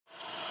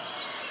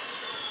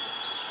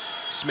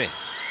Smith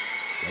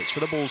waits for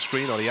the ball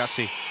screen.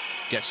 Oriassi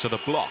gets to the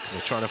block.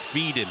 They're trying to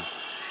feed in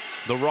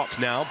the rock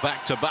now.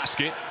 Back to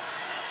basket.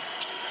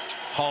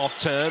 Half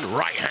turn,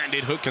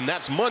 right-handed hook, and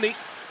that's money.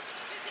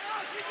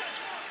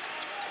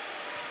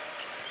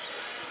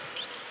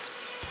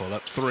 Pull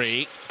up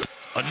three.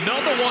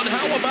 Another one,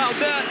 how about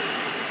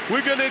that?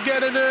 We're gonna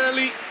get an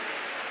early.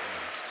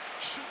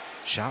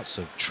 Shouts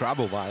of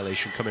travel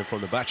violation coming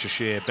from the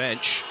Bahcesehir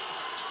bench.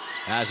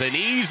 As an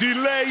easy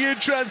lay-in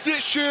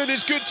transition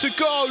is good to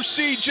go.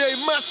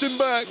 CJ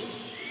Massenberg.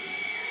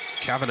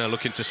 Kavanagh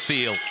looking to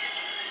seal.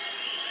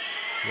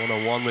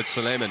 1-on-1 with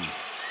Suleiman.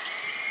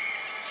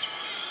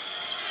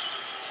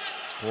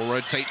 Ball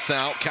rotates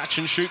out, catch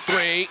and shoot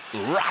three.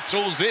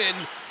 Rattles in.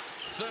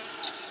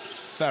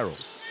 Ferrell.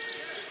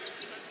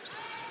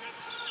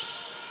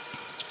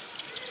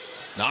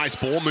 Nice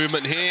ball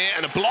movement here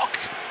and a block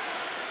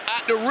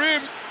at the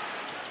rim.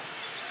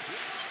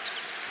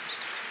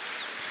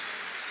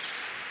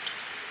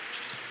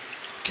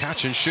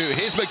 Catch and shoot.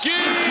 Here's McGee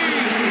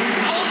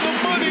on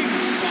the money.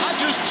 I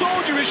just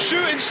told you his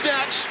shooting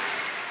stats.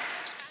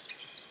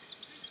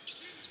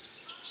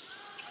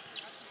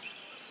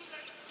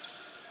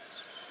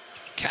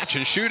 Catch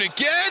and shoot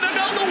again.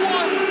 Another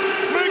one.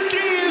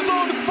 McGee is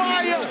on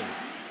fire.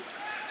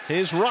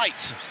 Here's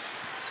Wright.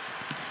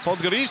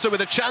 Podgorica with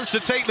a chance to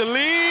take the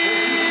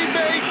lead.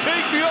 They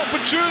take the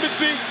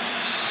opportunity.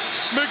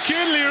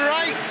 McKinley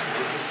Wright.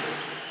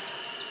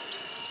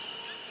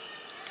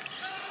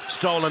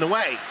 Stolen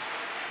away.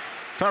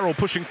 Ferrell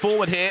pushing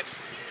forward here.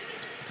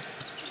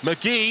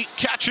 McGee,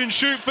 catch and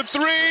shoot for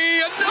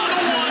three.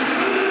 Another one.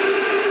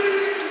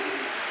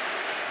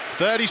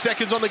 30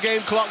 seconds on the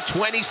game clock,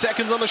 20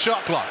 seconds on the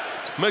shot clock.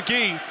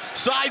 McGee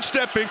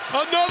sidestepping.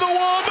 Another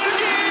one.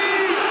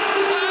 McGee!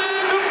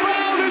 And the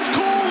foul is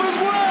called as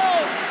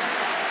well.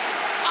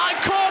 I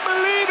can't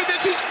believe it.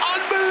 This is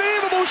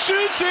unbelievable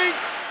shooting.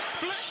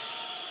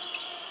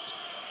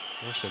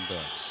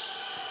 Massenberg.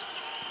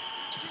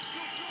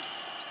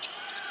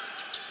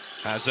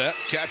 Hazard,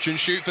 catch and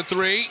shoot for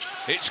three.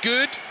 It's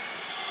good.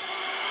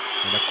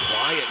 And a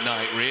quiet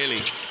night,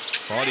 really.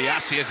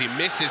 Oriassi as he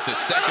misses the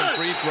second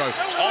free throw.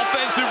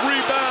 Offensive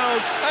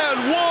rebound, and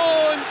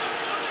one.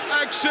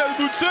 Axel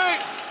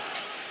Boutet.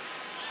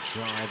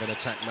 Drive and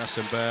attack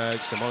Massenberg.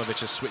 Simonovic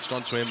has switched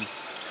onto him.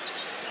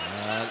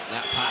 And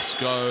that pass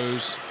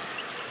goes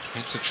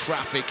into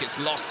traffic. It's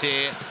lost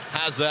here.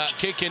 Hazard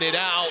kicking it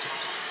out.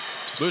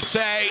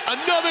 Boutet,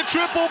 another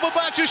triple for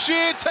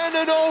Bahcesehir.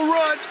 10-0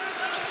 run.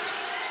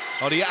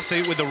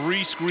 Oriassi with a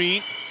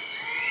re-screen.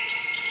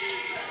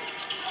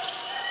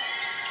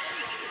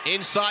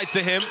 Inside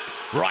to him,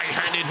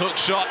 right-handed hook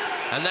shot,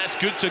 and that's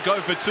good to go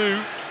for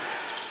two.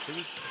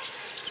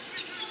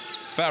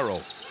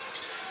 Ferrell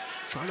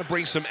trying to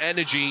bring some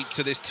energy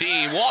to this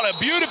team. What a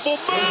beautiful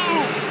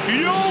move!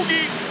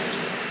 Yogi!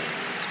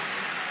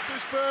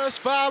 His first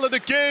foul of the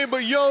game,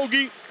 but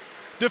Yogi,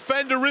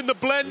 defender in the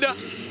blender.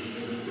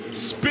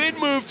 Spin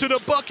move to the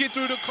bucket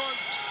through the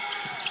contact.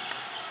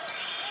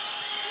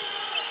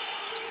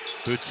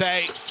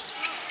 Boutet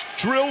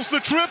drills the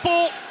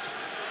triple.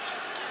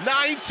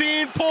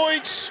 19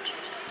 points.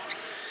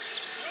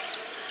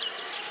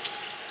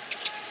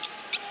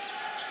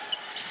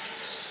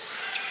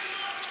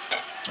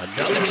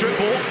 Another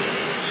triple.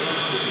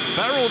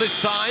 Ferrell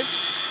this time.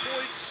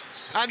 Points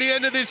at the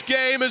end of this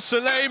game as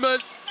Suleiman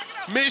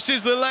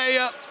misses the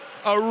layup.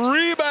 A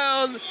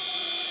rebound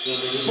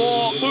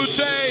for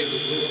Boutet.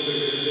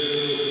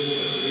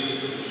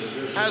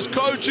 As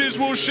coaches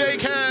will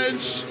shake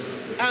hands,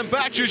 and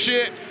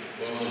Bahcesehir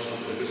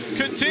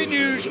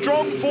continues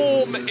strong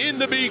form in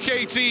the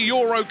BKT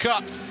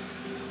EuroCup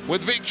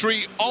with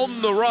victory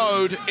on the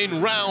road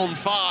in round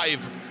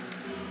 5.